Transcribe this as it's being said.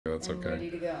that's and okay. ready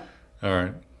to go. All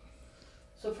right.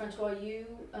 So Francois, you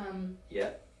Yeah,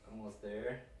 almost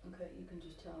there. okay, you can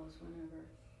just tell us whenever.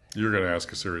 You're going to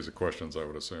ask a series of questions, I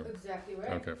would assume. Exactly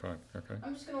right. Okay, fine. Okay.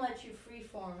 I'm just gonna let you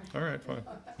freeform. All right, fine.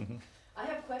 Hmm. I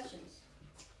have questions,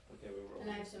 Okay, we're and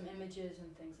I rolling. have some images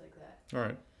and things like that. All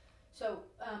right. So,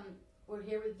 we're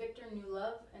here with Victor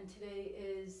Newlove, and today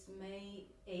is May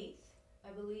 8th,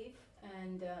 I believe,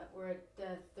 and we're at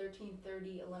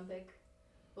 1330 Olympic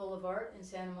Boulevard in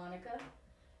Santa Monica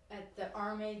at the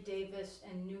Arme, Davis,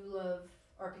 and Newlove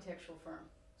architectural firm.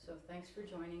 So thanks for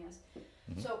joining us.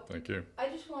 Mhm. So Thank you. I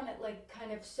just want to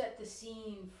kind of set the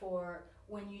scene for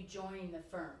when you joined the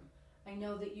firm. I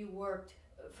know that you worked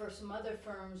for some other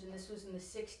firms, and this was in the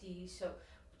 60s, so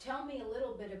tell me a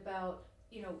little bit about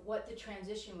what the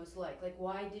transition was like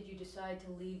why did you decide to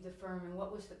leave the firm, and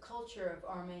what was the culture of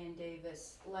Arme and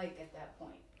Davis like at that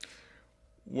point?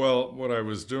 Well, what I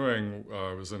was doing,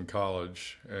 I was in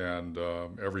college, and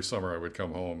every summer I would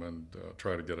come home and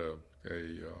try to get a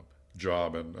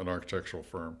job in an architectural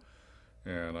firm.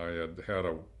 And I had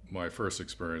my first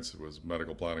experience was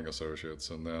medical planning associates,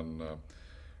 and then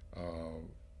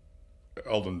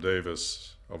Eldon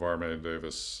Davis of Arme and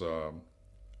Davis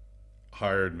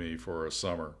hired me for a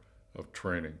summer of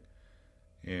training,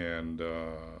 and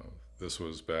this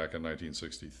was back in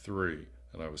 1963,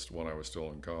 and when I was still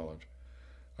in college.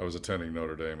 I was attending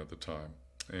Notre Dame at the time,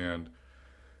 and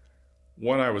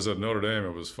when I was at Notre Dame,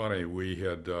 it was funny. We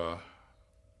had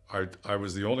I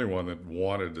was the only one that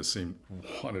wanted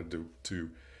to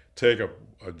take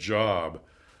a job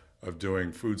of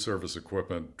doing food service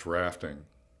equipment drafting,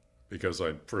 because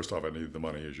first off I needed the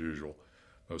money as usual,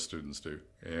 most students do,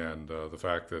 and the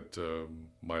fact that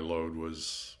my load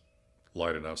was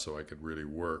light enough so I could really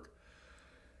work.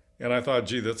 And I thought,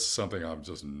 gee, that's something I'll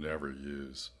just never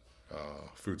use.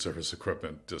 Food service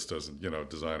equipment just doesn't,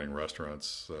 designing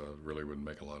restaurants really wouldn't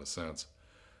make a lot of sense.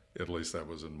 At least that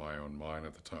was in my own mind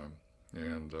at the time.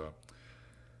 And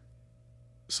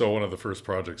so one of the first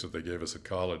projects that they gave us at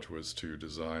college was to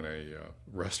design a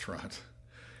restaurant.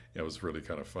 It was really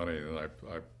kind of funny, and I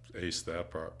aced that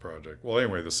project. Well,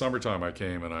 anyway, the summertime I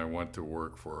came and I went to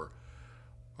work for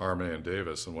Arme and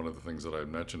Davis, and one of the things that I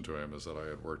mentioned to him is that I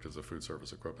had worked as a food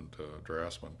service equipment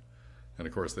draftsman. And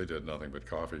of course, they did nothing but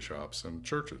coffee shops and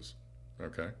churches,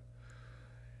 okay?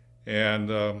 And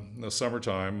the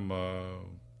summertime, I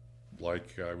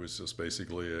was just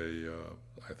basically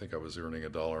I think I was earning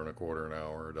 $1.25 an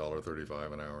hour,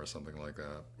 $1.35 an hour, something like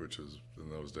that, which is in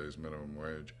those days minimum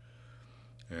wage,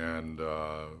 and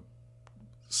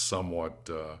somewhat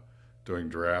doing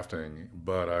drafting.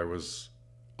 But I was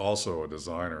also a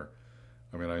designer.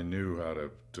 I mean, I knew how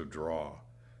to draw.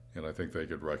 And I think they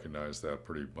could recognize that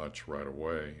pretty much right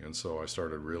away. And so I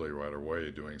started really right away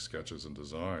doing sketches and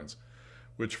designs,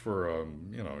 which for a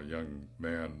young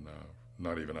man,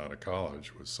 not even out of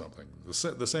college, was something. The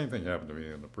same thing happened to me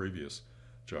in the previous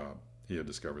job. He had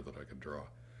discovered that I could draw.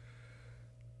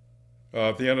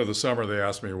 At the end of the summer, they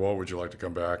asked me, well, would you like to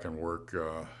come back and work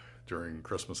during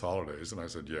Christmas holidays? And I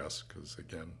said yes, because,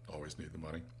 again, always need the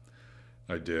money.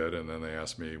 I did, and then they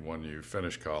asked me, when you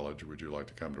finish college, would you like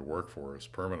to come to work for us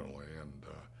permanently?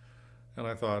 And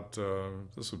I thought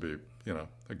this would be,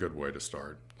 a good way to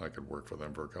start. I could work for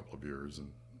them for a couple of years, and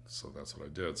so that's what I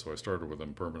did. So I started with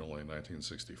them permanently in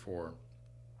 1964.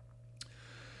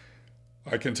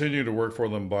 I continued to work for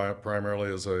them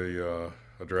primarily as a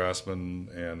draftsman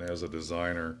and as a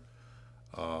designer,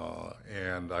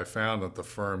 and I found that the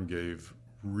firm gave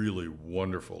really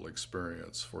wonderful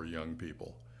experience for young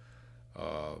people.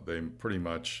 They pretty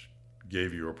much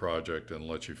gave you a project and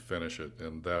let you finish it,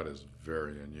 and that is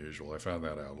very unusual. I found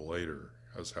that out later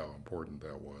as how important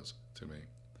that was to me.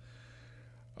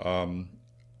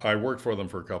 I worked for them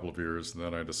for a couple of years, and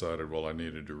then I decided, well, I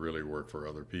needed to really work for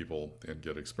other people and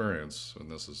get experience,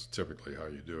 and this is typically how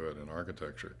you do it in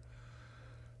architecture.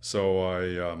 So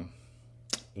I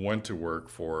went to work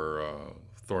for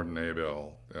Thornton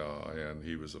Abel, and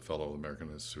he was a fellow of the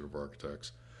American Institute of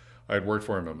Architects. I had worked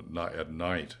for him at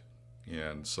night,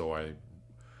 and so I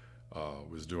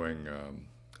was doing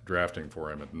drafting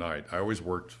for him at night. I always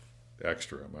worked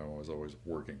extra. I was always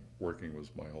working. Working was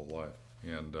my whole life,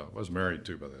 and I was married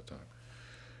too by that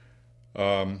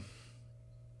time.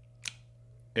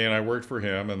 And I worked for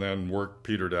him, and then work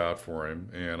petered out for him.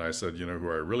 And I said, who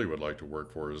I really would like to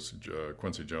work for is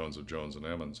Quincy Jones of Jones and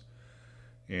Emmons.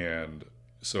 And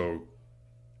so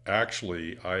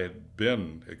actually, I had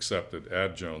been accepted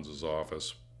at Jones's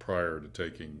office prior to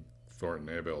taking Thornton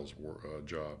Abel's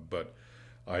job, but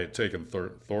I had taken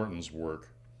Thornton's work.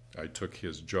 I took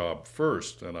his job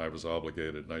first, and I was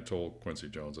obligated. And I told Quincy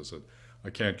Jones, I said, I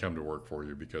can't come to work for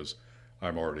you because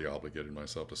I'm already obligating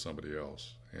myself to somebody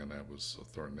else, and that was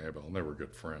Thornton Abel, and they were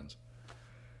good friends.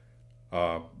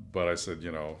 But I said,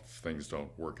 if things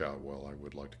don't work out well, I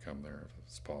would like to come there if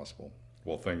it's possible.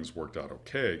 Well, things worked out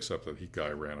okay, except that guy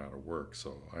ran out of work,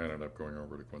 so I ended up going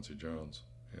over to Quincy Jones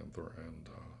and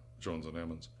Jones and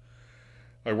Emmons.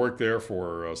 I worked there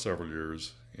for several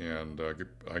years, and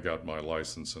I got my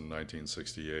license in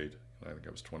 1968. I think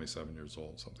I was 27 years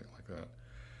old, something like that.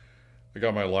 I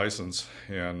got my license,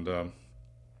 and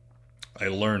I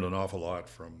learned an awful lot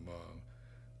from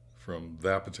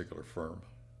that particular firm.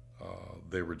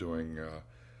 They were doing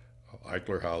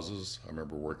Eichler houses. I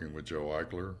remember working with Joe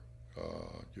Eichler,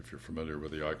 if you're familiar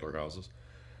with the Eichler houses.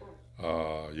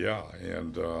 Yeah,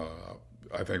 and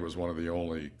I think it was one of the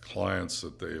only clients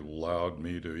that they allowed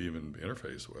me to even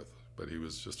interface with. But he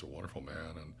was just a wonderful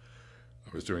man, and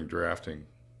I was doing drafting,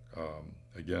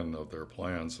 again, of their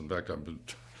plans. In fact, I've been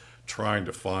trying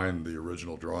to find the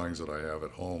original drawings that I have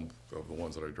at home of the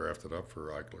ones that I drafted up for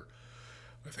Eichler.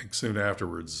 I think soon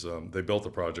afterwards, they built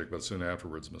the project, but soon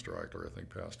afterwards, Mr. Eichler, I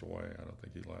think, passed away. I don't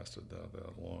think he lasted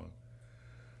that long.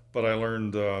 But I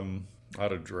learned how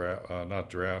to not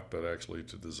draft, but actually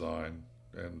to design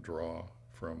and draw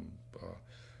from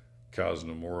Kaz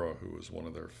Nomura, who was one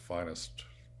of their finest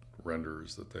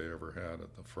renderers that they ever had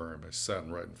at the firm. He sat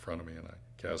right in front of me, and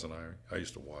Kaz and I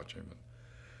used to watch him. And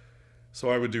so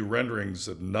I would do renderings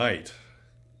at night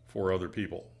for other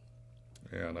people.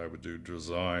 And I would do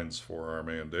designs for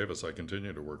Armé and Davis. I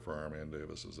continued to work for Armé and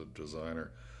Davis as a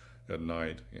designer at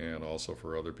night, and also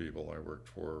for other people. I worked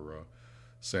for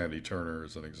Sandy Turner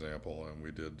as an example, and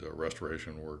we did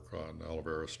restoration work on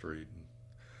Olivera Street.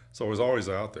 So I was always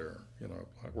out there.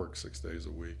 I worked 6 days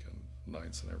a week and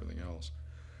nights and everything else.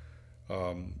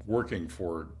 Working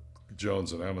for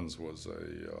Jones and Emmons was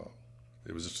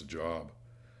it was just a job.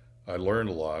 I learned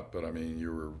a lot, but I mean,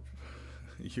 you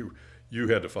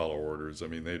had to follow orders. I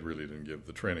mean, they really didn't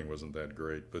the training wasn't that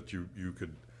great, but you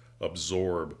could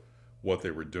absorb what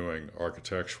they were doing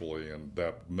architecturally, and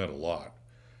that meant a lot.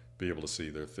 Be able to see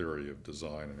their theory of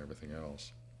design and everything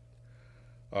else.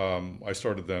 I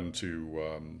started then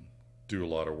to do a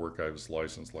lot of work. I was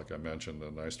licensed, like I mentioned,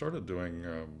 and I started doing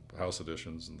house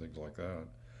additions and things like that.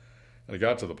 And it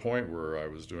got to the point where I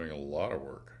was doing a lot of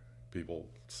work. People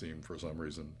seemed, for some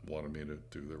reason, wanted me to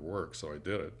do their work, so I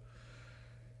did it.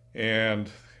 And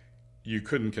you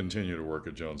couldn't continue to work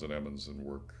at Jones and Emmons and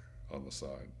work on the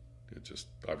side.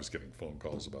 I was getting phone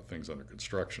calls about things under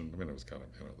construction. I mean, it was kind of,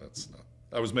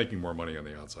 I was making more money on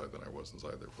the outside than I was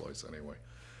inside their place anyway.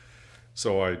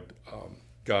 So I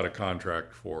got a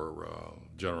contract for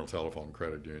General Telephone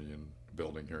Credit Union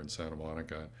building here in Santa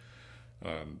Monica.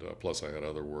 And plus I had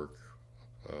other work,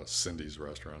 Cindy's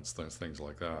restaurants, things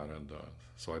like that. And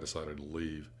so I decided to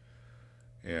leave.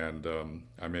 And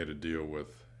I made a deal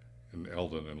and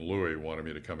Eldon and Louis wanted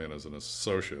me to come in as an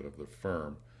associate of the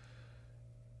firm.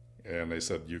 And they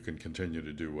said, you can continue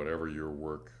to do whatever your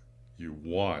work you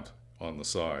want on the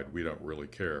side. We don't really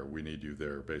care. We need you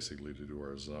there basically to do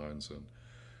our designs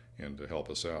and to help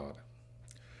us out.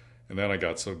 And then I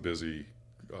got so busy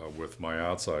with my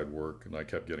outside work, and I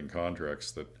kept getting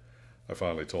contracts, that I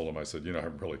finally told them, I said,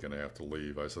 I'm really going to have to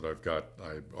leave. I said, I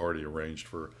already arranged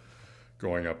for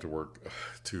going up to work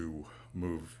to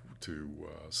move to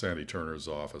Sandy Turner's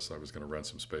office. I was going to rent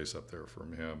some space up there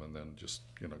from him and then just,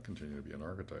 continue to be an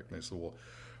architect. And they said, well,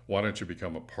 why don't you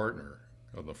become a partner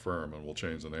of the firm and we'll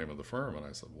change the name of the firm? And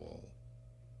I said, well,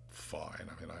 fine.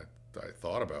 I mean, I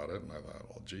thought about it and I thought,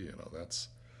 well, gee, that's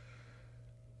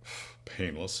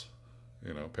painless,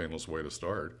 painless way to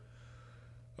start.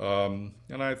 And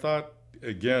I thought,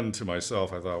 again, to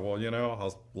myself, I thought, well,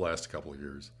 I'll last a couple of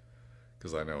years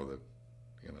because I know that,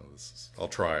 I'll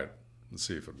try it and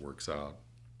see if it works out.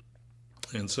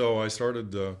 And so I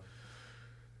started,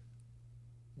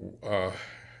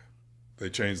 they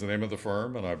changed the name of the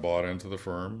firm and I bought into the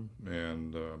firm,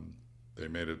 and they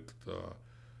made it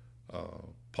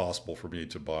possible for me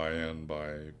to buy in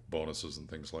by bonuses and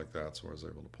things like that, so I was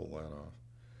able to pull that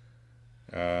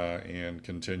off. And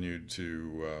continued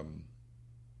to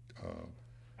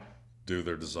do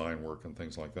their design work and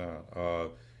things like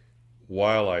that.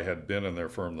 While I had been in their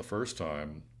firm the first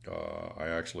time, I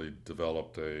actually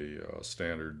developed a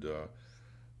standard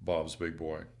Bob's Big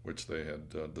Boy, which they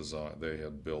had designed. They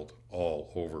had built all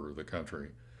over the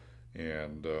country,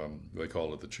 and they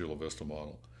called it the Chula Vista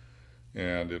model.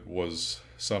 And it was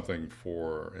something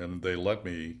and they let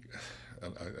me,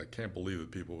 and I can't believe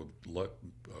that people would let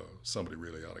somebody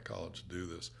really out of college do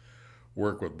this,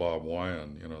 work with Bob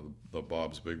Wyan, the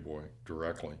Bob's Big Boy,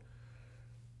 directly.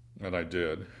 And I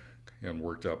did, and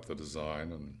worked up the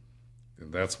design, and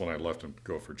that's when I left and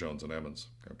go for Jones and Emmons.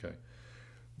 Okay,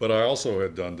 But I also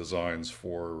had done designs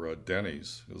for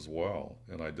Denny's as well,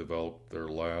 and I developed the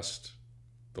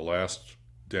last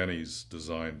Denny's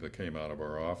design that came out of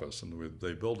our office, and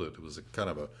they built it. It was a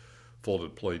kind of a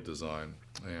folded plate design,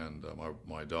 and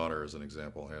my daughter, as an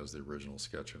example, has the original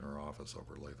sketch in her office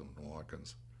over at Latham and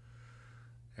Watkins,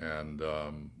 and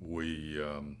we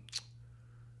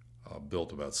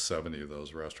built about 70 of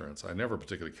those restaurants. I never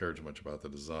particularly cared too much about the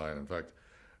design. In fact,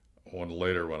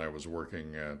 later when I was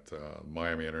working at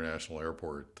Miami International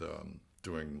Airport,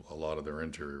 doing a lot of their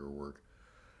interior work,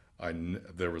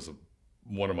 there was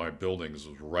one of my buildings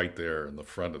was right there in the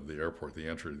front of the airport, the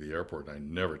entry to the airport, and I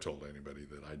never told anybody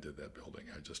that I did that building.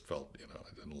 I just felt,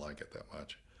 I didn't like it that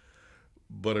much.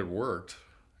 But it worked,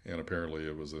 and apparently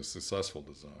it was a successful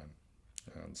design.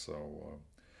 And so,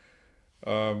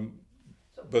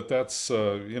 but that's,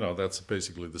 that's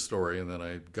basically the story. And then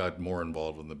I got more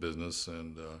involved in the business,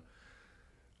 and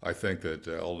I think that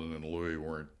Eldon and Louis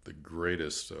weren't the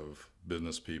greatest of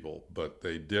business people, but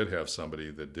they did have somebody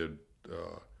that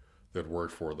that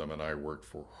worked for them, and I worked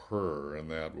for her, and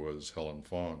that was Helen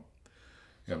Fong.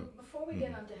 So before we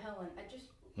get on to Helen,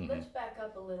 let's back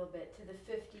up a little bit to the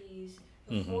 50s,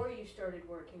 before you started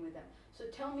working with them. So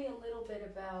tell me a little bit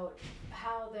about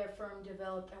how their firm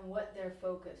developed and what their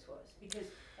focus was, because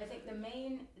I think the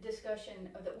main discussion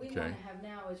that we want to have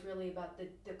now is really about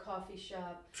the coffee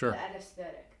shop, that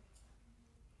aesthetic.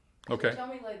 Okay. So tell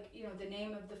me, the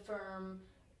name of the firm,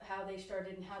 how they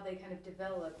started, and how they kind of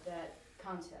developed that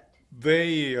concept.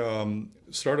 They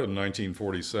started in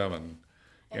 1947.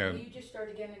 And will you just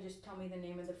start again and just tell me the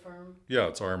name of the firm? Yeah,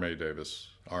 it's Arme and Davis.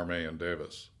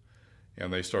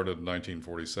 And they started in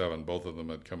 1947. Both of them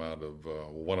had come out of,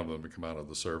 one of them had come out of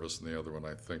the service, and the other one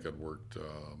I think had worked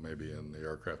maybe in the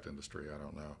aircraft industry, I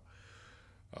don't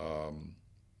know.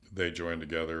 They joined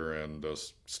together and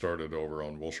started over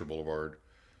on Wilshire Boulevard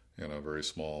in a very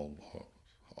small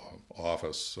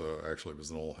office. Actually, it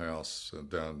was an old house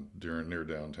near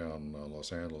downtown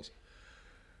Los Angeles.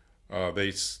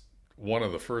 One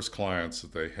of the first clients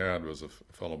that they had was a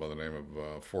fellow by the name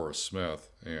of Forrest Smith,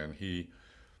 and he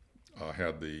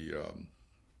had the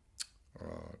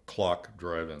clock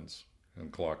drive-ins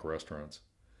and clock restaurants.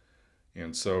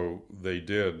 And so they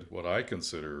did what I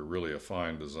consider really a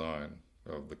fine design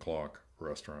of the clock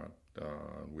restaurant.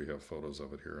 We have photos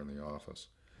of it here in the office.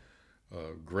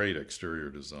 Great exterior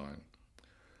design.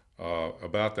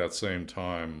 About that same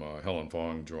time, Helen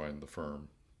Fong joined the firm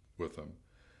with them,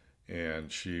 and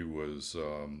she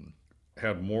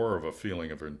had more of a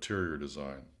feeling of interior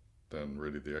design than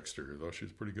really the exterior, though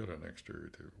she's pretty good at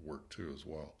exterior work too as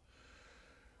well.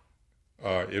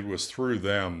 It was through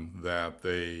them that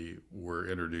they were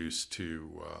introduced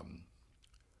to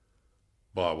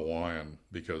Bob Wyan,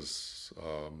 because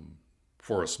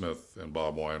Forrest Smith and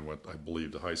Bob Wyan went, I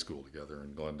believe, to high school together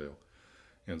in Glendale.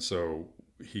 And so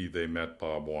they met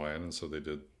Bob Wyan, and so they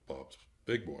did Bob's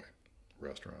Big Boy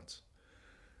restaurants.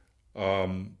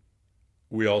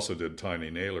 We also did Tiny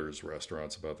Naylor's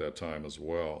restaurants about that time as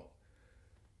well.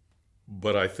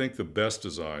 But I think the best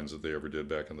designs that they ever did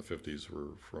back in the 50s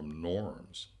were from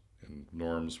Norms. And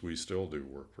Norms, we still do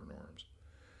work for Norms.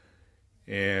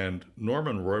 And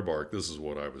Norman Roybach, this is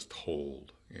what I was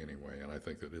told anyway, and I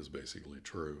think that is basically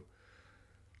true,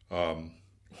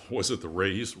 was at the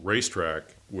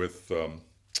racetrack with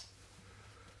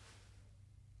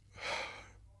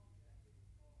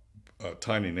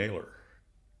Tiny Naylor,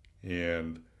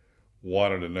 and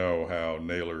wanted to know how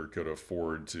Naylor could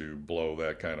afford to blow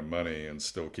that kind of money and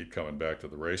still keep coming back to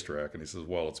the racetrack. And he says,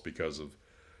 well, it's because of,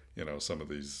 some of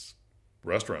these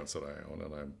restaurants that I own,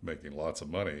 and I'm making lots of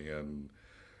money. And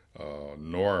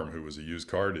Norm, who was a used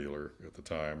car dealer at the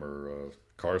time, or a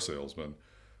car salesman,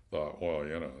 thought, well,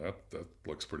 that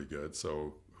looks pretty good.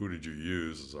 So who did you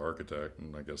use as architect?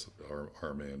 And I guess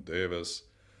Arme and Davis.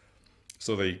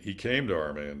 So he came to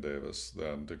Arme and Davis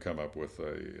then to come up with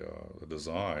a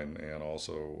design, and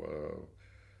also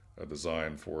a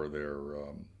design for their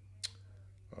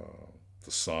the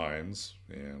signs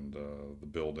and the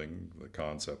building, the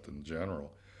concept in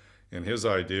general. And his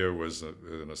idea was,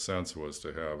 in a sense, was to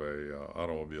have a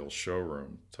automobile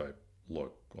showroom type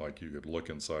look, like you could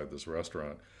look inside this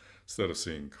restaurant. Instead of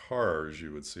seeing cars,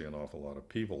 you would see an awful lot of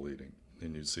people eating,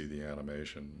 and you'd see the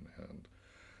animation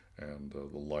and the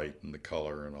light and the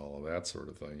color and all of that sort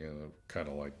of thing, and it kind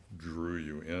of like drew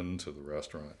you into the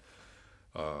restaurant.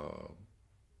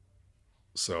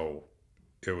 So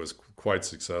it was quite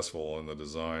successful, and the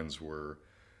designs were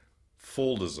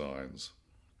full designs.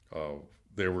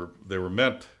 They were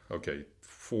meant,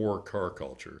 for car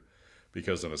culture,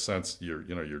 because in a sense you're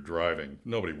driving.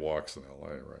 Nobody walks in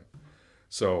LA, right?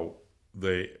 So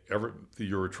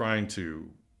you were trying to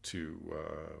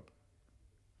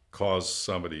cause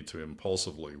somebody to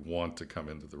impulsively want to come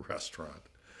into the restaurant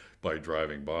by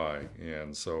driving by,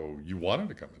 and so you wanted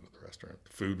to come into the restaurant.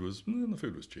 The food was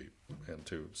cheap, and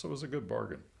so it was a good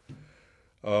bargain.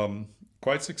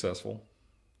 Quite successful,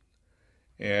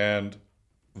 and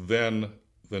then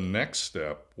the next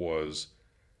step was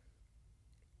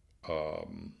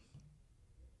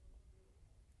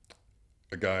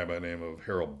a guy by the name of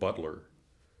Harold Butler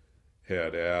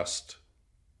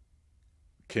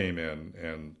came in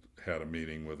and had a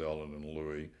meeting with Ellen and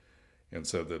Louis and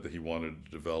said that he wanted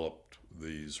to develop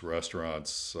these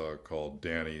restaurants called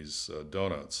Danny's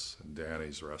Donuts and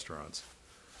Danny's Restaurants.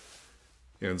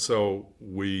 And so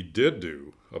we did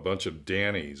do a bunch of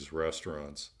Danny's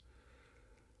restaurants.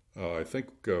 I think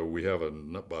we have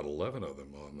about 11 of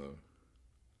them on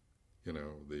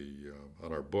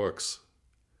on our books.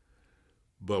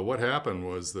 But what happened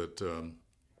was that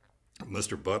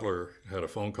Mr. Butler had a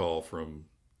phone call from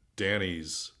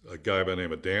Danny's, a guy by the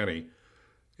name of Danny,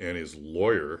 and his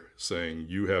lawyer saying,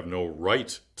 "You have no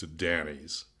right to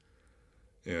Danny's."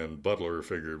 And Butler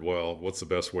figured, well, what's the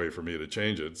best way for me to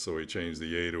change it? So he changed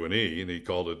the A to an E, and he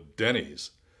called it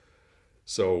Denny's.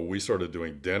 So we started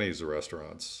doing Denny's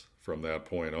restaurants from that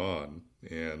point on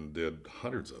and did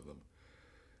hundreds of them.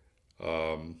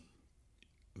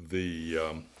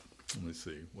 Let me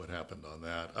see what happened on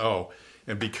that. Oh,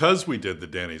 and because we did the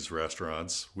Denny's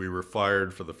restaurants, we were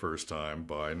fired for the first time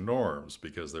by Norms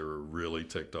because they were really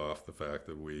ticked off the fact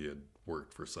that we had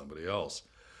worked for somebody else,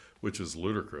 which is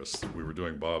ludicrous. We were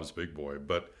doing Bob's Big Boy,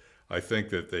 but I think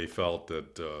that he felt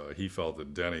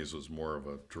that Denny's was more of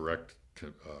a direct,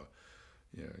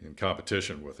 in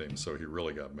competition with him, so he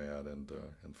really got mad and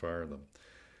fired them.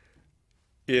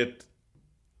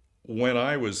 When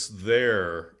I was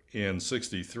there in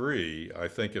 '63, I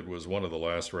think it was one of the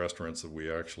last restaurants that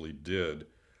we actually did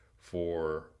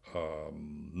for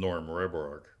Norm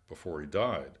Roybark before he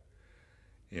died.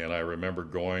 And I remember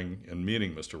going and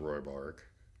meeting Mr. Roybark,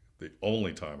 the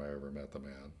only time I ever met the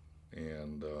man.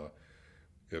 And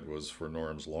it was for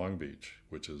Norm's Long Beach,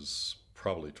 which is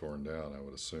probably torn down, I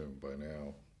would assume, by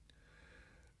now.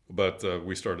 But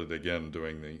we started again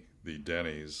doing the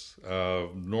Denny's.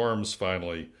 Norm's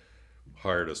finally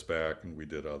hired us back, and we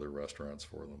did other restaurants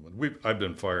for them. And I've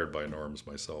been fired by Norm's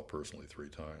myself personally 3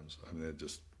 times. I mean,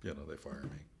 they fire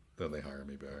me, then they hire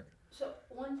me back. So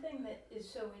one thing that is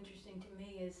so interesting to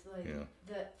me is for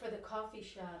the coffee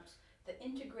shops, the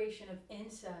integration of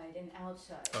inside and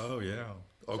outside. Oh yeah.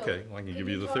 Okay, So I can give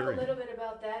you the talk theory. a little bit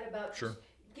about that? Sure.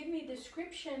 Give me a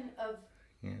description of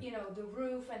the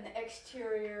roof and the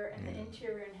exterior and the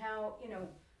interior, and how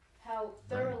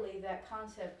thoroughly that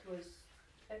concept was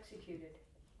executed.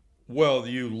 Well,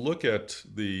 you look at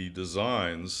the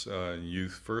designs,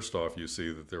 first off, you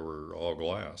see that they were all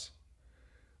glass.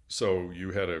 So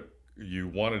you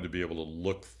wanted to be able to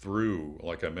look through,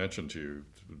 like I mentioned to you,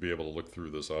 to be able to look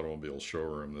through this automobile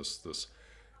showroom, this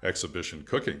exhibition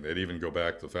cooking. They'd even go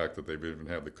back to the fact that they even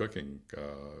have the cooking,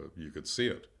 you could see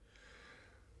it.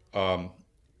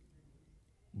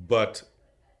 But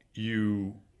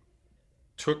you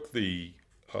took the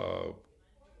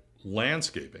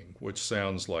landscaping, which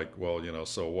sounds like, well,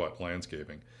 so what,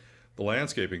 landscaping? The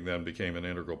landscaping then became an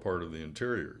integral part of the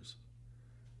interiors.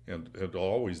 And it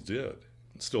always did,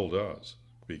 and still does,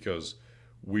 because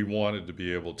we wanted to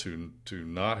be able to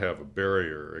not have a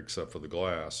barrier except for the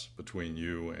glass between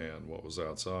you and what was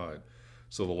outside.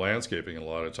 So the landscaping, a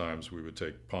lot of times we would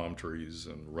take palm trees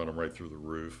and run them right through the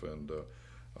roof and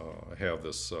have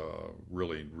this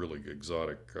really, really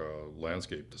exotic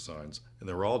landscape designs. And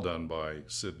they were all done by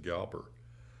Sid Galper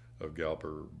of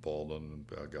Galper Baldwin,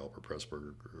 Galper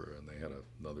Pressburger, and they had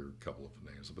another couple of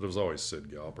names. But it was always Sid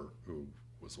Galper, who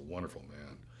was a wonderful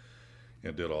man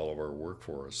and did all of our work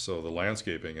for us. So the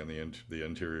landscaping and the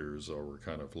interiors were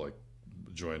kind of like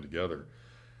joined together.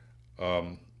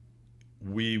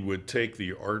 We would take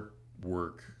the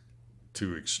artwork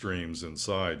to extremes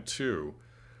inside too.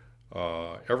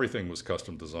 Everything was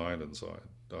custom designed inside.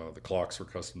 The clocks were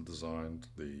custom designed.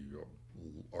 The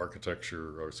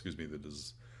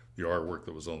the artwork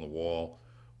that was on the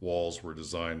walls were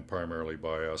designed primarily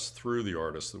by us through the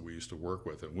artists that we used to work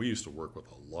with. And we used to work with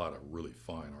a lot of really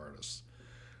fine artists.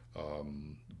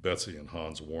 Betsy and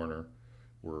Hans Warner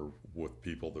were with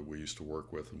people that we used to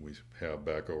work with, and we have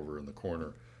back over in the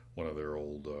corner one of their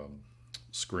old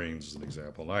screens as an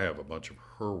example. And I have a bunch of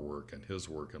her work and his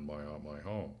work in my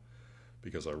home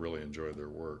because I really enjoyed their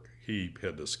work. He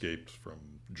had escaped from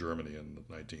Germany in the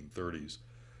 1930s.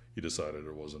 He decided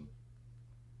it wasn't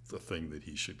the thing that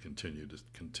he should continue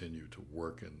to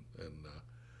work in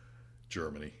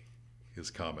Germany. his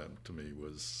comment to me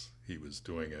was he was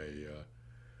doing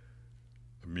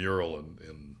a mural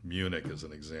in Munich as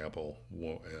an example,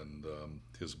 and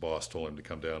his boss told him to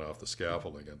come down off the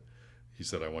scaffolding, and he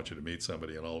said, "I want you to meet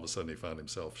somebody," and all of a sudden he found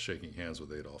himself shaking hands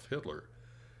with Adolf Hitler,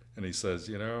 and he says,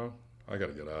 I got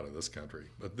to get out of this country.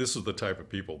 But this is the type of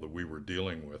people that we were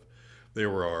dealing with. They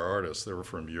were our artists. They were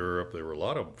from Europe. There were a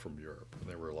lot of them from Europe, and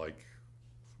they were like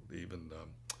even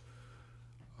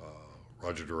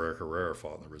Roger de Herrera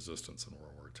fought in the resistance in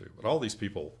World War II. But all these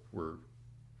people were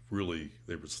really,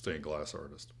 they were stained glass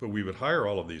artists. But we would hire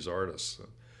all of these artists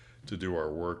to do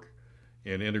our work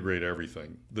and integrate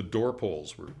everything. The door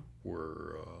pulls were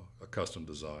custom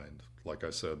designed. Like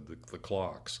I said, the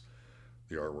clocks,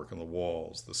 the artwork on the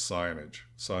walls, the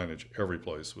signage, every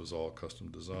place was all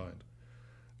custom designed.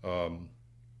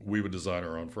 We would design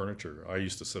our own furniture. I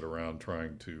used to sit around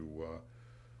trying to,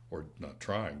 or not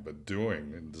trying, but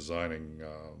doing and designing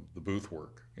the booth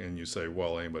work. And you say,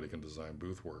 well, anybody can design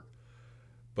booth work.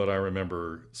 But I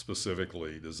remember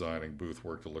specifically designing booth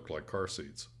work to look like car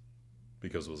seats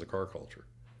because it was a car culture.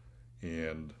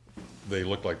 And they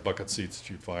looked like bucket seats that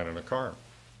you'd find in a car.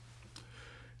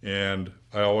 And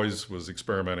I always was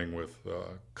experimenting with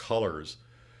colors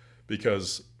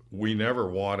because we never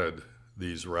wanted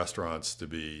these restaurants to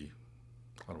be,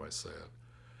 how do I say it,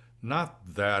 not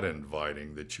that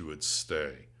inviting that you would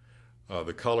stay.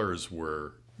 The colors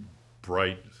were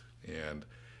bright, and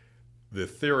the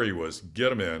theory was get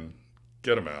them in,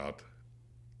 get them out.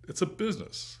 It's a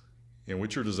business, and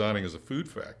what you're designing is a food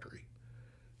factory.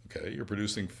 Okay, you're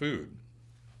producing food.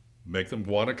 Make them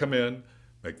want to come in,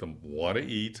 make them want to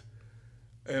eat,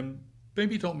 and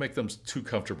maybe don't make them too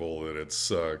comfortable that it's,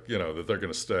 that they're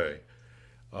going to stay.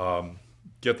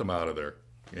 Get them out of there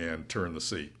and turn the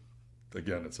seat.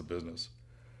 Again, it's a business.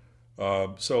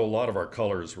 So a lot of our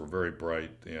colors were very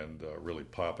bright and really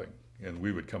popping. And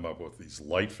we would come up with these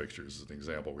light fixtures as an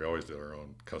example. We always did our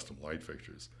own custom light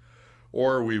fixtures.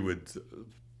 Or we would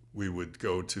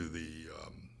go to the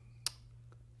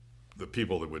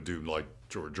people that would do, like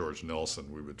George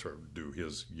Nelson. We would try to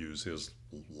use his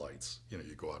lights.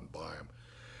 You go out and buy them.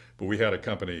 But we had a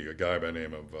company, a guy by the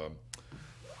name of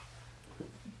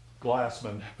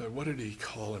Glassman. But what did he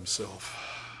call himself?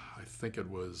 I think it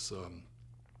was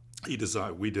he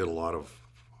designed. We did a lot of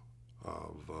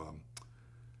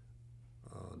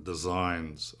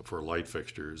designs for light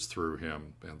fixtures through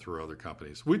him and through other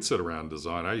companies. We'd sit around and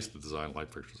design. I used to design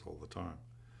light fixtures all the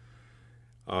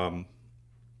time.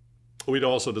 We'd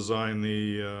also design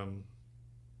the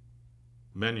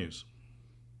menus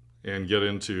and get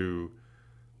into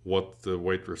what the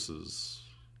waitresses,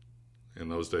 in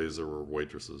those days there were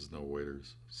waitresses, no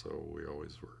waiters, so we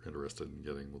always were interested in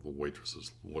getting with the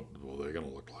waitresses, what were they going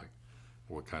to look like,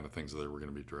 what kind of things they were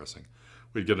going to be dressing.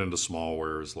 We'd get into small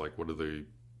wares, like what do the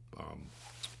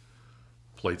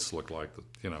plates look like,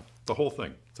 the whole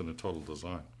thing. It's in a total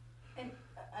design. And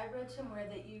I read somewhere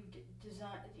that you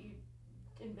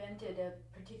invented a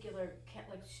particular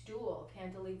cantilever stool.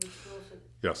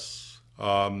 Yes.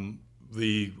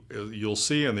 You'll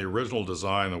see in the original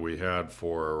design that we had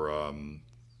for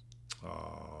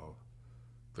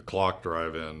the clock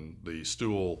drive-in, the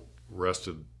stool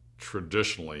rested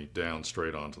traditionally down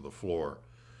straight onto the floor.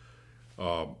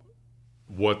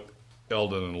 What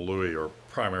Eldon and Louis, or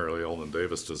primarily Eldon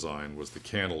Davis, designed was the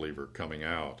cantilever coming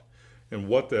out. And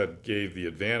what that gave the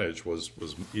advantage was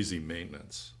easy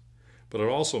maintenance. But it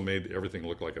also made everything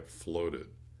look like it floated.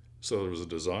 So there was a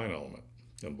design element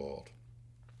involved.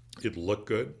 It looked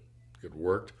good. It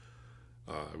worked.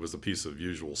 It was a piece of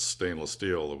usual stainless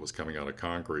steel that was coming out of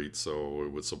concrete, so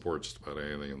it would support just about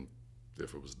anything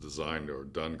if it was designed or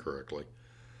done correctly.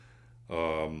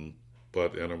 And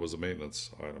it was a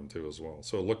maintenance item too as well.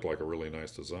 So it looked like a really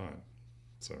nice design.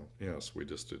 So yes, we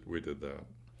did that.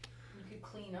 You could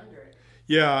clean under it.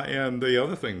 Yeah, and the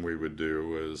other thing we would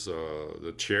do is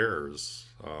the chairs.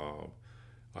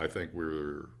 I think we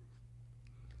were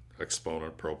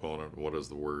proponent, what is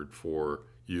the word, for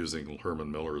using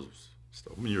Herman Miller's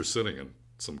stuff. I mean, you're sitting in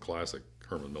some classic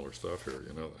Herman Miller stuff here,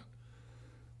 you know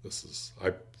that.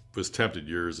 I was tempted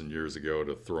years and years ago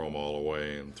to throw them all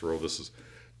away and throw this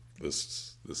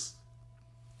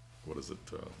what is it,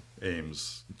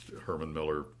 Ames, Herman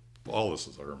Miller, all this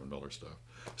is Herman Miller stuff.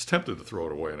 I was tempted to throw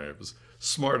it away, and I was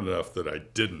smart enough that I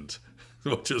didn't,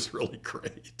 which is really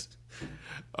great.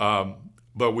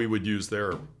 But we would use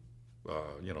their,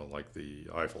 like the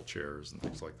Eiffel chairs and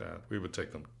things like that. We would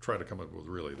take them, try to come up with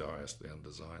really the highest end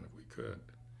design if we could.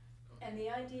 And the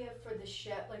idea for the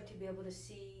chef, to be able to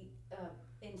see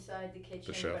inside the kitchen,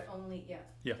 The chef. but only,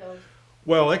 Yeah. So,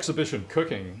 Well, exhibition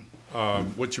cooking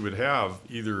what you would have,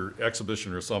 either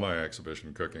exhibition or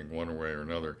semi-exhibition cooking, one way or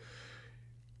another,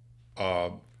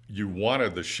 you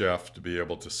wanted the chef to be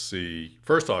able to see,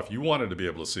 first off, you wanted to be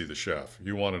able to see the chef.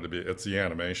 You wanted to be, it's the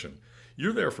animation.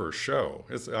 You're there for a show.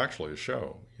 It's actually a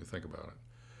show, you think about it.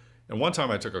 And one time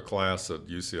I took a class at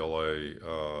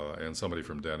UCLA, and somebody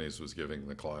from Denny's was giving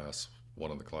the class.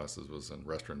 One of the classes was in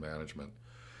restaurant management.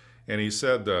 And he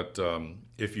said that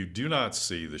if you do not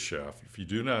see the chef, if you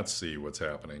do not see what's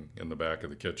happening in the back of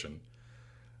the kitchen,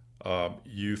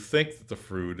 you think that the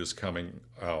food is coming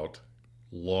out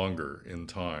longer in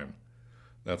time.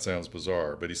 That sounds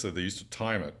bizarre, but he said they used to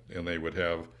time it, and they would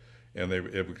have,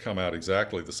 it would come out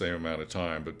exactly the same amount of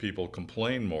time. But people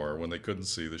complained more when they couldn't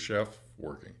see the chef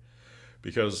working,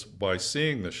 because by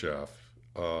seeing the chef,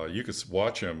 you could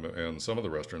watch him in some of the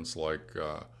restaurants, like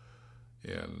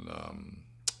in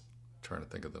trying to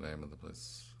think of the name of the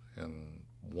place. And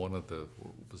one of the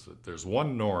there's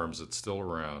one Norm's that's still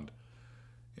around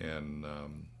in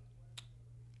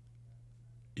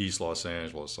East Los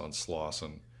Angeles on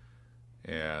Slauson,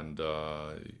 and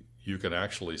you can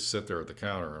actually sit there at the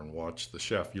counter and watch the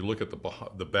chef. You look at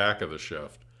the back of the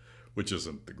chef, which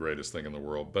isn't the greatest thing in the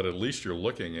world, but at least you're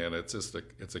looking, and it's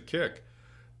a kick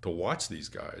to watch these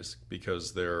guys,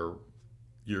 because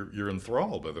you're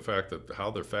enthralled by the fact that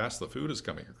how fast the food is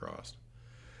coming across.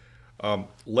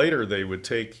 Later, they would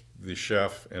take the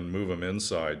chef and move him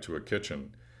inside to a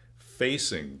kitchen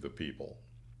facing the people.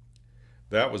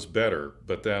 That was better,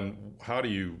 but then how do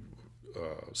you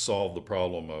solve the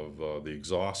problem of the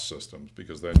exhaust systems?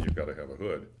 Because then you've got to have a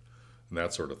hood and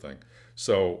that sort of thing.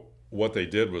 So what they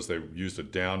did was they used a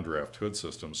downdraft hood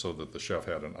system so that the chef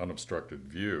had an unobstructed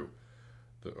view,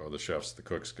 or the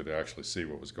cooks could actually see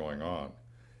what was going on.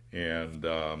 And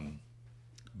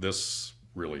this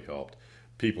really helped.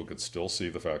 People could still see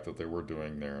the fact that they were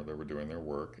doing their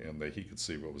work, and he could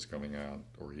see what was coming out,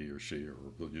 or he or she, or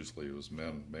usually it was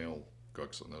male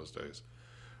cooks in those days,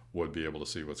 would be able to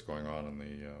see what's going on in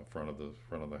the front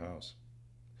of the house.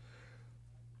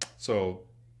 So,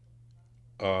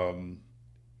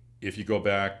 if you go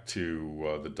back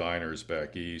to the diners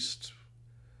back east,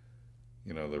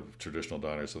 the traditional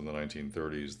diners in the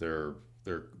 1930s, they're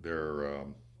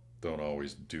don't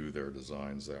always do their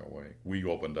designs that way. We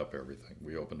opened up everything.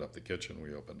 We opened up the kitchen.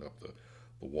 We opened up the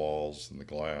walls and the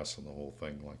glass and the whole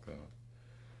thing like that.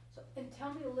 So, and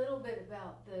tell me a little bit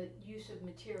about the use of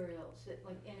materials,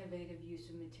 like innovative use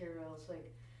of materials,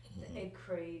 like the egg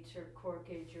crates or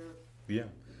corkage or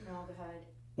naugahyde.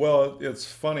 Well, it's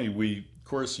funny. We, of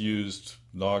course, used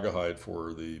naugahyde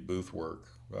for the booth work,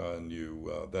 and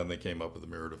then they came up with a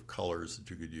myriad of colors that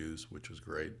you could use, which was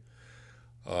great.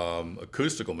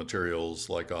 Acoustical materials,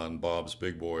 like on Bob's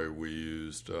Big Boy, we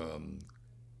used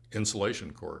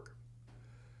insulation cork,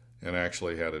 and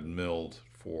actually had it milled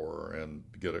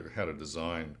had a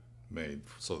design made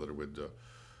so that it would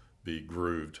be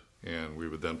grooved, and we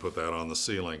would then put that on the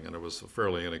ceiling, and it was a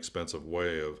fairly inexpensive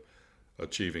way of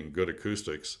achieving good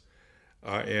acoustics.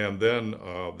 And then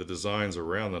the designs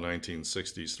around the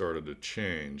 1960s started to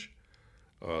change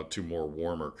to more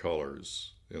warmer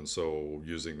colors. And so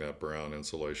using that brown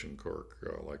insulation cork,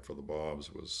 like for the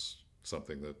Bobs, was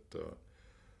something that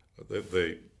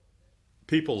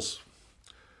people's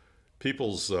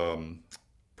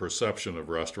perception of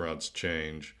restaurants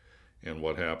change. And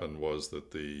what happened was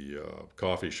that the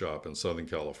coffee shop in Southern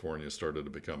California started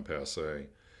to become passé.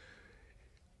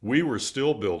 We were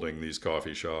still building these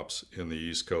coffee shops in the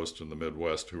East Coast and the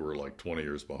Midwest, who were like 20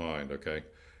 years behind, okay?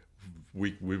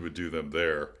 We would do them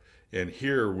there. And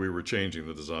here we were changing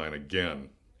the design again.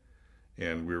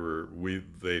 And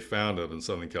they found out in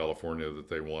Southern California that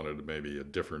they wanted maybe a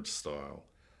different style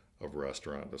of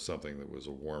restaurant, of something that was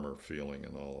a warmer feeling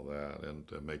and all of that, and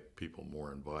to make people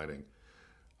more inviting.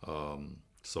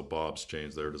 So Bob's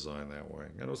changed their design that way.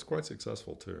 And it was quite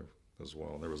successful too, as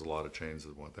well. And there was a lot of chains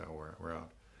that went that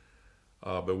route.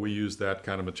 But we used that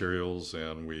kind of materials,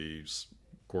 and we,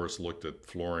 of course, looked at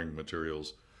flooring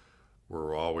materials.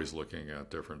 We're always looking at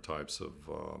different types of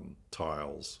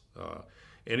tiles.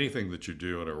 Anything that you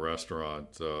do in a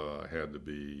restaurant had to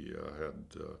be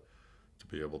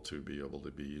able to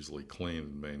be easily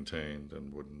cleaned and maintained,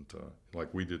 and wouldn't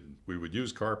like we would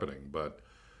use carpeting, but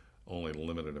only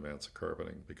limited amounts of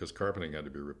carpeting, because carpeting had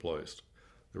to be replaced.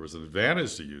 There was an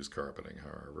advantage to use carpeting,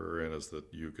 however, and is that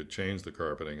you could change the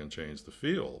carpeting and change the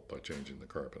feel by changing the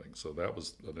carpeting. So that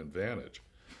was an advantage.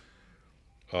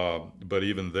 But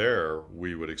even there,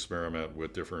 we would experiment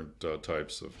with different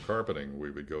types of carpeting.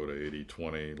 We would go to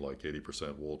 80-20, like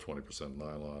 80% wool, 20%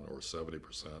 nylon, or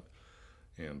 70%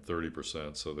 and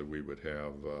 30%, so that we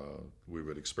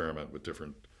would experiment with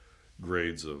different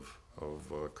grades of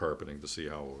carpeting to see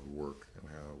how it would work and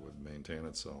how it would maintain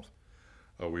itself.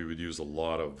 We would use a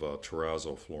lot of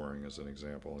terrazzo flooring as an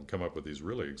example and come up with these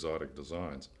really exotic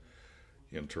designs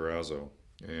in terrazzo.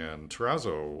 And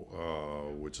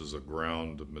terrazzo, which is a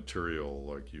ground material,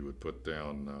 like you would put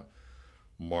down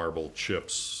marble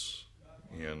chips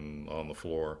on the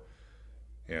floor,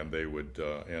 and they would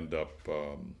end up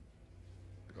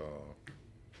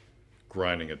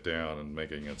grinding it down and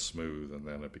making it smooth, and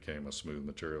then it became a smooth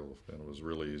material, and it was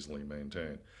really easily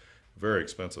maintained. Very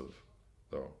expensive,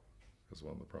 though, is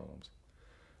one of the problems.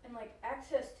 And like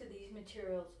access to these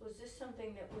materials, was this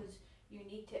something that was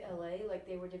unique to LA? Like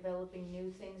they were developing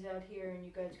new things out here and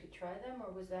you guys could try them,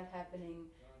 or was that happening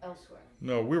elsewhere?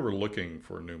 No, we were looking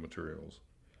for new materials.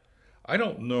 I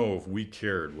don't know if we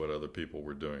cared what other people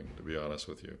were doing, to be honest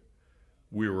with you.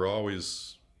 We were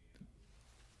always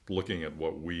looking at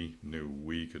what we knew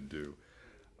we could do.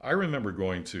 I remember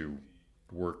going to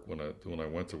work when I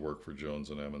went to work for Jones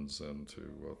and Emmons and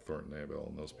to Thornton Abel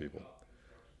and those people.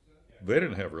 They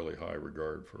didn't have really high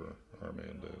regard for Army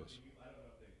and Davis.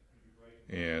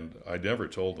 And I never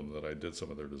told them that I did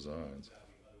some of their designs.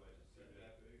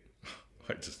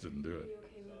 I just didn't do Are it. you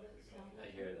okay with it? Sound? I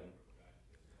hear them.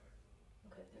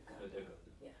 Okay, they're Oh, good. they're good.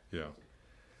 Yeah.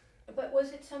 But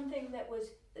was it something that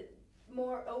was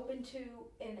more open to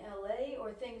in LA,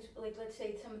 or things like, let's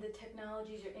say, some of the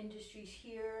technologies or industries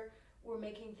here were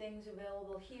making things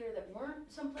available here that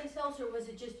weren't someplace else, or was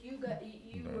it just you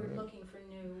were looking for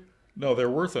new? No, there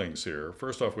were things here.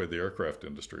 First off, we had the aircraft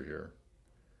industry here.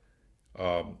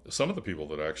 Some of the people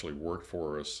that actually worked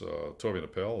for us, Toby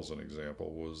Nappel as an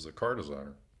example, was a car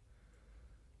designer.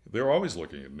 They were always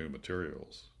looking at new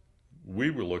materials.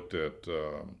 We looked at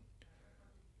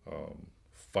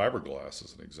fiberglass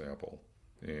as an example,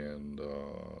 and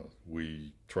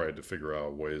we tried to figure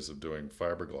out ways of doing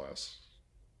fiberglass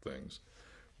things.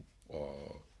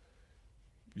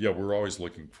 We're always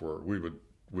looking for. We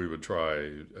would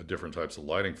try different types of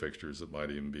lighting fixtures that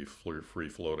might even be free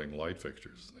floating light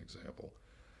fixtures, as an example.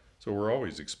 So we're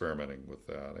always experimenting with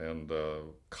that, and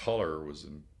color was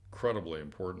incredibly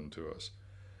important to us.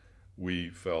 We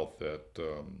felt that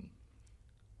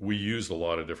we used a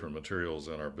lot of different materials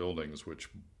in our buildings, which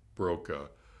broke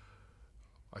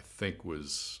I think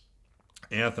was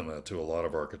anathema to a lot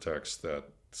of architects that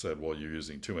said, well, you're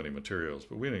using too many materials,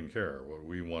 but we didn't care. What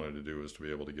we wanted to do was to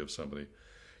be able to give somebody,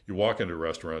 you walk into a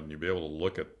restaurant and you'd be able to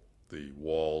look at the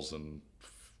walls and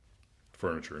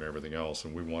furniture and everything else,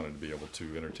 and we wanted to be able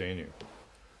to entertain you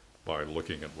by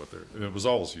looking at what they're, and it was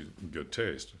always in good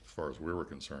taste as far as we were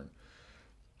concerned.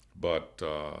 But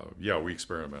we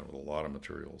experiment with a lot of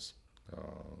materials.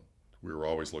 We were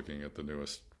always looking at the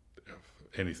newest,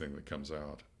 anything that comes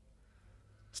out.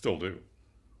 Still do.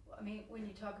 I mean, when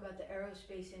you talk about the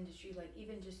aerospace industry, like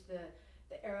even just the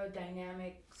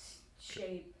aerodynamic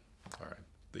shape. All right,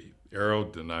 the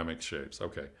aerodynamic shapes.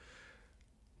 Okay.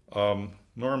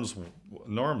 Norm's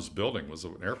building was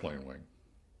an airplane wing.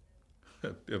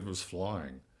 It was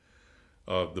flying.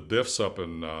 The Biffs up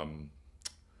in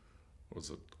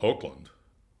Oakland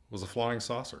was a flying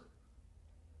saucer.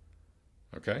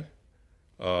 Okay.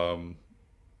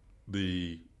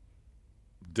 The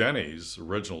Denny's,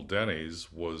 original Denny's,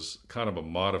 was kind of a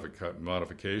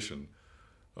modification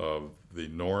of the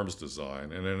Norm's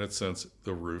design, and in its sense,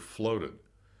 the roof floated.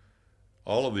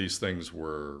 All of these things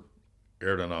were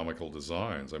aerodynamical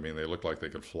designs. I mean, they looked like they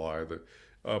could fly. The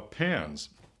pans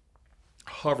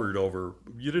hovered over.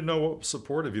 You didn't know what was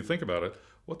supported. If you think about it,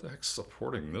 what the heck's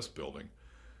supporting this building?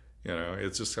 You know,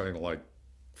 it's just kind of like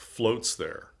floats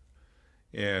there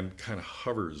and kind of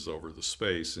hovers over the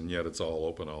space, and yet it's all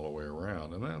open all the way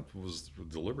around. And that was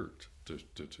deliberate to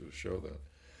show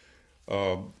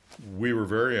that. We were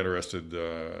very interested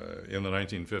in the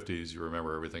 1950s. You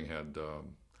remember everything had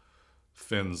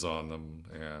fins on them,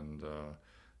 and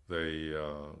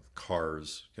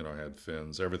cars, had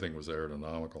fins. Everything was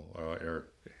aerodynamical.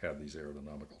 Had these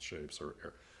aerodynamical shapes,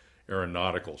 or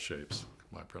aeronautical shapes.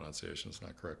 My pronunciation is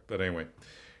not correct, but anyway.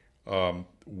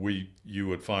 You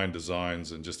would find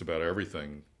designs in just about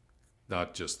everything,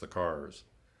 not just the cars.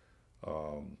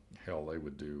 Hell, they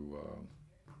would do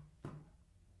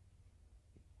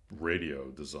radio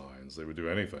designs. They would do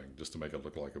anything just to make it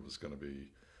look like it was going to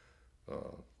be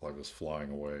like it was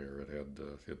flying away, or it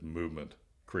had movement,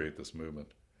 create this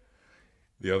movement.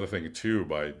 The other thing too,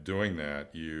 by doing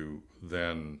that, you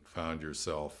then found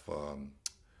yourself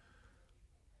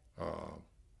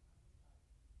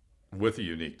with a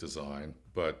unique design,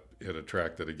 but it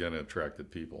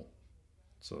attracted people.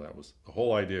 So that was the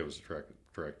whole idea, was to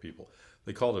attract people.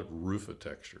 They called it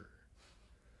roof-a-texture.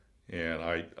 And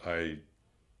I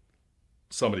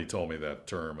somebody told me that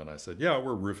term, and I said, yeah,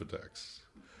 we're roofitex.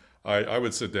 I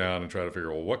would sit down and try to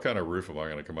figure, well, what kind of roof am I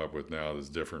going to come up with now that's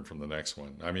different from the next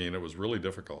one? I mean, it was really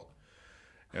difficult.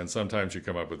 And sometimes you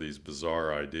come up with these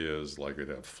bizarre ideas, like we'd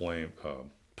have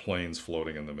planes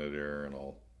floating in the midair and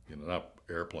all, not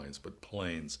airplanes, but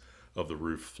planes of the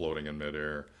roof floating in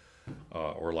midair.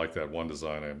 Or like that one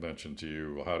design I mentioned to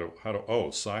you,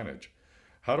 signage.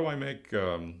 How do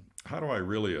I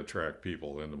really attract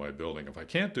people into my building? If I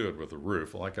can't do it with the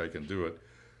roof, like I can do it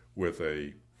with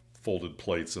a folded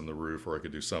plates in the roof, or I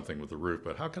could do something with the roof,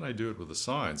 but how can I do it with the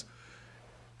signs?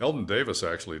 Eldon Davis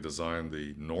actually designed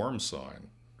the Norm sign,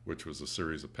 which was a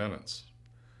series of pennants,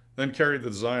 then carried the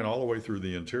design all the way through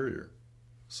the interior,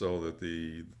 so that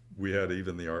we had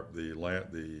even the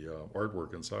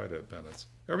artwork inside had pennants.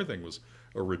 Everything was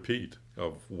a repeat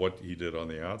of what he did on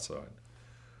the outside.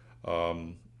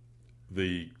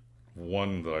 The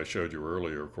one that I showed you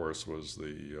earlier, of course, was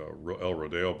the El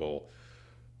Rodeo Bowl.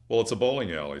 Well, it's a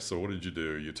bowling alley, so what did you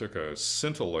do? You took a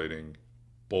scintillating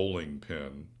bowling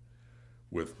pin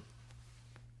with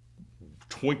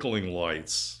twinkling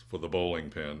lights for the bowling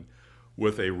pin,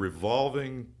 with a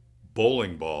revolving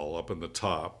bowling ball up in the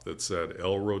top that said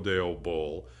El Rodeo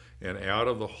Bowl, and out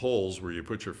of the holes where you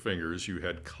put your fingers, you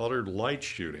had colored light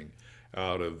shooting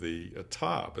out of the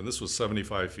top, and this was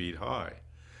 75 feet high.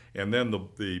 And then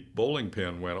the bowling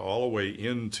pin went all the way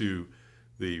into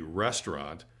the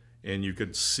restaurant, and you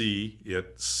could see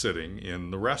it sitting in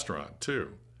the restaurant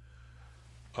too.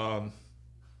 Do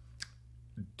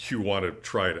you want to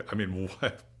try it? I mean,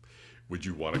 what? Would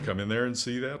you want to come in there and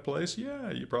see that place?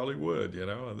 Yeah, you probably would.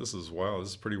 This is wild.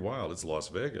 This is pretty wild. It's Las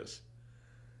Vegas.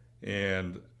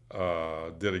 And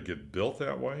did it get built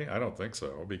that way? I don't think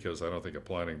so, because I don't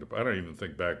even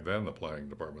think back then the planning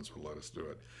departments would let us do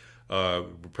it.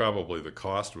 Probably the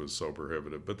cost was so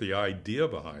prohibitive, but the idea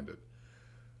behind it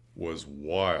was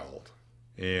wild.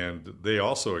 And they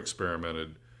also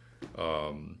experimented,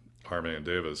 Harman and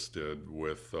Davis did,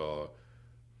 with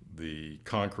the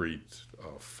concrete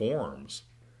forms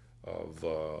of,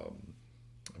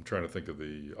 I'm trying to think of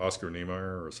the Oscar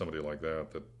Niemeyer or somebody like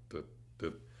that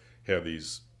had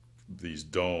these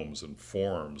domes and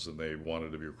forms, and they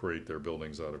wanted to create their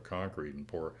buildings out of concrete and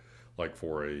pour, like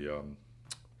for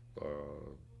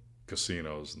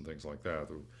casinos and things like that,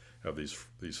 who have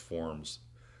these forms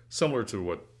similar to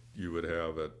what you would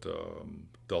have at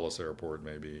Dulles Airport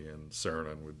maybe, and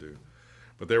Saranen would do.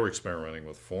 But they were experimenting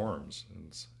with forms.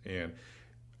 And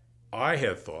I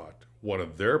had thought one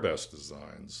of their best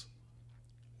designs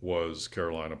was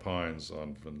Carolina Pines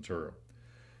on Ventura.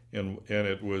 And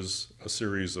it was a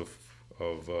series of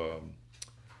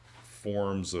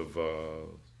forms of,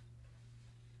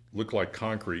 looked like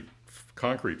concrete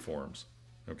forms,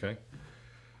 okay?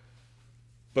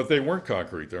 But they weren't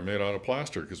concrete. They're made out of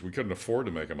plaster, because we couldn't afford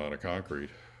to make them out of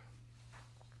concrete.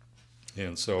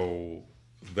 And so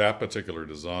that particular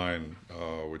design,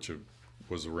 which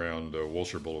was around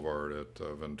Wilshire Boulevard at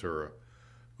Ventura,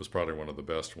 was probably one of the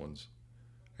best ones.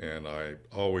 And I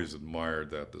always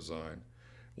admired that design.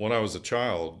 When I was a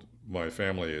child, my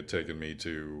family had taken me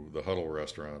to the Huddle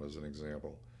restaurant, as an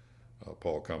example.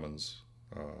 Paul Cummins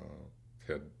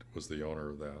was the owner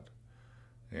of that.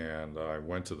 And I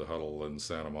went to the Huddle in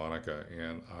Santa Monica,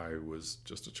 and I was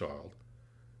just a child,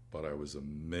 but I was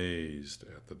amazed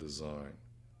at the design.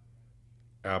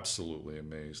 Absolutely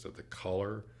amazed at the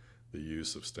color, the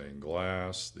use of stained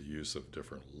glass, the use of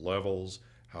different levels,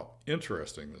 how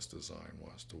interesting this design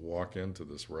was to walk into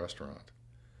this restaurant.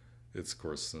 It's, of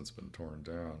course, since been torn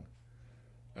down.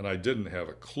 And I didn't have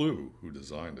a clue who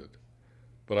designed it.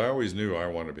 But I always knew I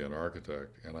wanted to be an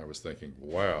architect, and I was thinking,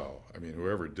 wow, I mean,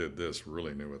 whoever did this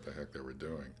really knew what the heck they were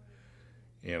doing.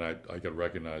 And I could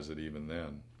recognize it even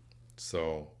then.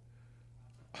 So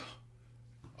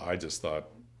I just thought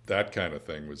that kind of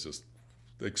thing was just,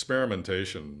 the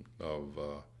experimentation of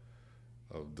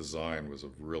design was a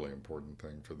really important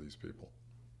thing for these people.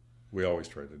 We always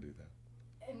try to do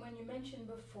that. And when you mentioned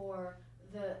before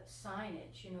the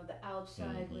signage, the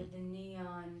outside with the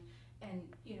neon and,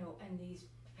 and these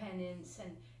pennants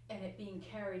and it being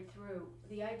carried through,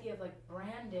 the idea of like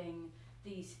branding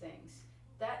these things,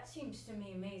 that seems to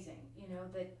me amazing,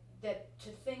 that to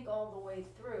think all the way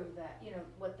through that,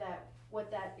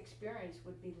 what that experience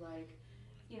would be like,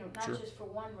 not Sure. just for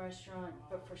one restaurant,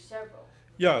 but for several.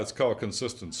 Yeah, it's called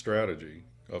consistent strategy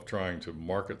of trying to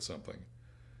market something.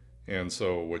 And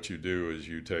so what you do is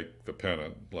you take the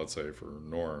pennant, let's say for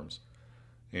Norms,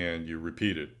 and you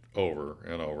repeat it over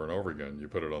and over and over again. You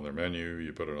put it on their menu,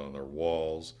 you put it on their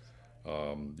walls,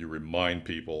 you remind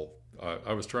people.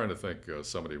 I was trying to think,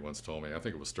 somebody once told me, I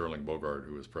think it was Sterling Bogart,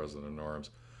 who was president of Norms,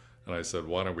 And I said,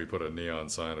 why don't we put a neon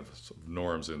sign of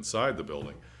Norms inside the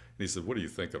building? And he said, what do you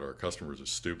think, that our customers are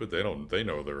stupid? They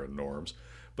know they're in Norms.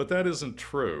 But that isn't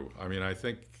true. I mean, I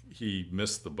think he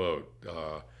missed the boat.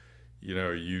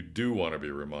 You do want to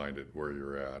be reminded where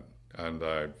you're at.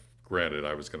 And granted,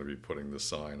 I was going to be putting the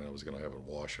sign, I was going to have it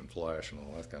wash and flash and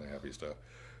all that kind of happy stuff.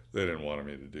 They didn't want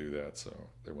me to do that, so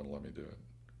they wouldn't let me do it.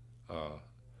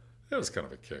 It was kind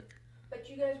of a kick. But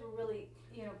you guys were really,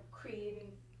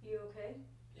 creating. You okay?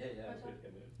 Yeah, What's good, up?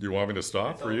 good, good. Do you want me to stop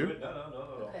That's for all you? good.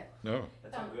 No. Okay. No.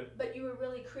 That's all good. But you were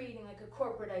really creating like a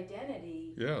corporate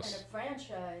identity Yes. and a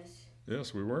franchise.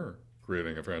 Yes, we were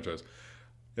creating a franchise.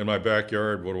 In my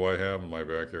backyard, what do I have in my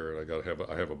backyard?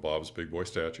 I have a Bob's Big Boy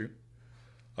statue.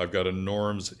 I've got a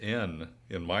Norm's Inn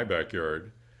in my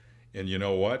backyard. And you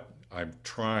know what? I'm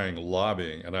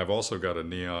lobbying, and I've also got a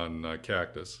neon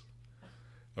cactus.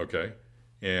 Okay?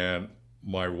 And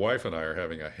my wife and I are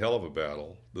having a hell of a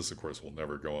battle. This, of course, will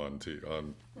never go on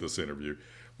this interview.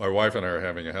 My wife and I are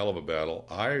having a hell of a battle.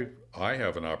 I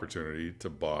have an opportunity to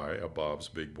buy a Bob's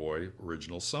Big Boy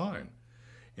original sign.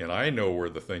 And I know where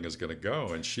the thing is going to go,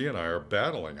 and she and I are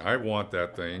battling. I want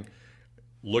that thing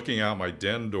looking out my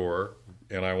den door,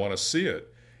 and I want to see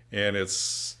it. And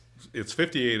it's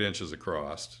 58 inches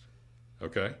across,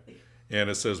 okay? And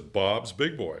it says Bob's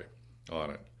Big Boy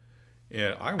on it.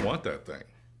 And I want that thing.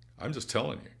 I'm just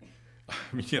telling you. I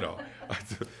mean,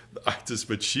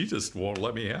 but she just won't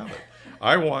let me have it.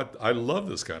 I love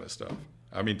this kind of stuff.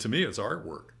 I mean, to me, it's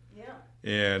artwork. Yeah.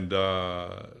 And,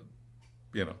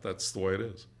 that's the way it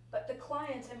is. But the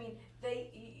clients, I mean,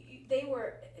 they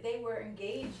were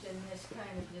engaged in this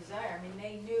kind of desire. I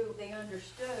mean, they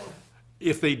understood.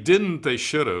 If they didn't, they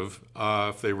should have.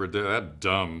 If they were that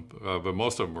dumb, but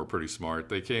most of them were pretty smart.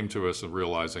 They came to us and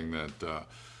realizing that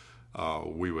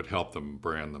we would help them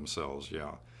brand themselves.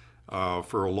 Yeah.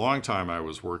 For a long time, I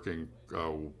was working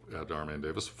at Army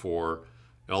Davis for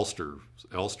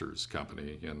Elster's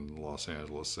company in Los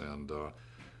Angeles, and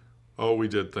we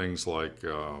did things like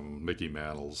Mickey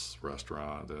Mantle's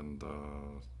restaurant, and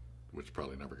which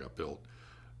probably never got built.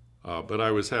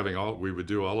 But we would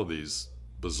do all of these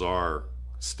bizarre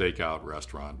stakeout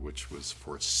restaurant, which was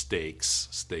for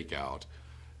stakeout,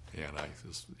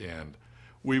 and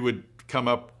we would come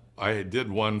up. I did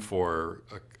one for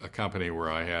a company where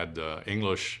I had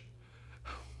English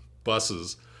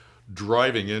buses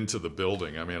driving into the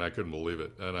building. I mean, I couldn't believe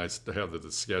it, and I have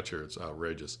the sketch here. It's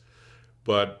outrageous,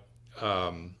 but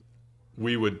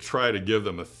we would try to give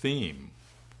them a theme,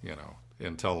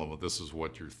 and tell them that this is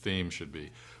what your theme should be.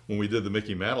 When we did the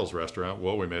Mickey Mantle's restaurant,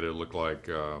 we made it look like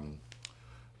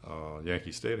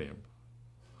Yankee Stadium.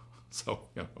 So,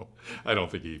 I don't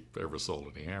think he ever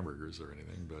sold any hamburgers or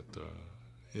anything, but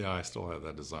I still have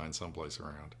that design someplace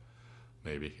around,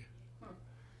 maybe.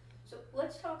 So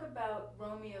let's talk about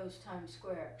Romeo's Times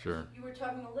Square. Sure. You were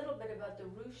talking a little bit about the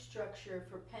roof structure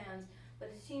for Penn's, but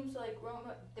it seems like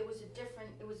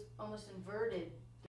it was almost inverted